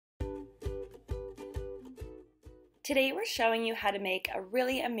Today we're showing you how to make a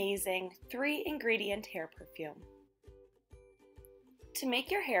really amazing 3-ingredient hair perfume. To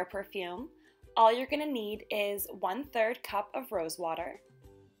make your hair perfume, all you're going to need is 1/3 cup of rosewater,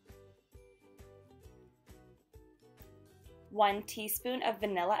 1 teaspoon of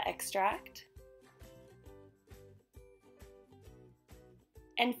vanilla extract,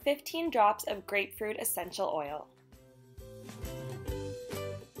 and 15 drops of grapefruit essential oil.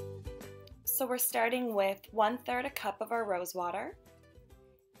 So we're starting with 1/3 a cup of our rosewater,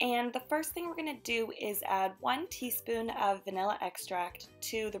 and the first thing we're going to do is add 1 teaspoon of vanilla extract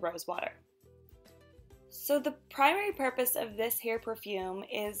to the rosewater. So the primary purpose of this hair perfume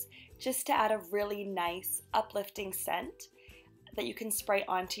is just to add a really nice uplifting scent that you can spray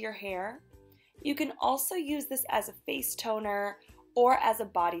onto your hair. You can also use this as a face toner or as a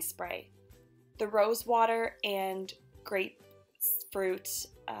body spray. The rosewater and grapefruit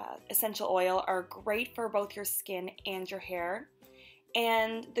essential oil are great for both your skin and your hair,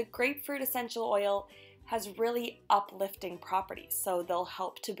 and the grapefruit essential oil has really uplifting properties, so they'll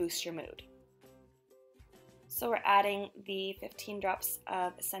help to boost your mood. So we're adding the 15 drops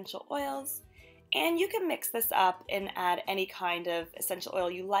of essential oils, and you can mix this up and add any kind of essential oil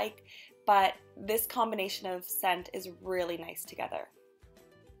you like, but this combination of scent is really nice together.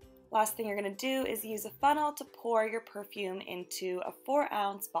 Last thing you're going to do is use a funnel to pour your perfume into a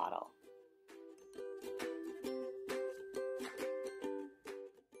 4-ounce bottle.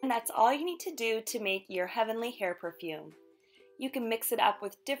 And that's all you need to do to make your heavenly hair perfume. You can mix it up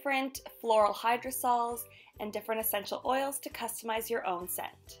with different floral hydrosols and different essential oils to customize your own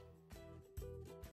scent.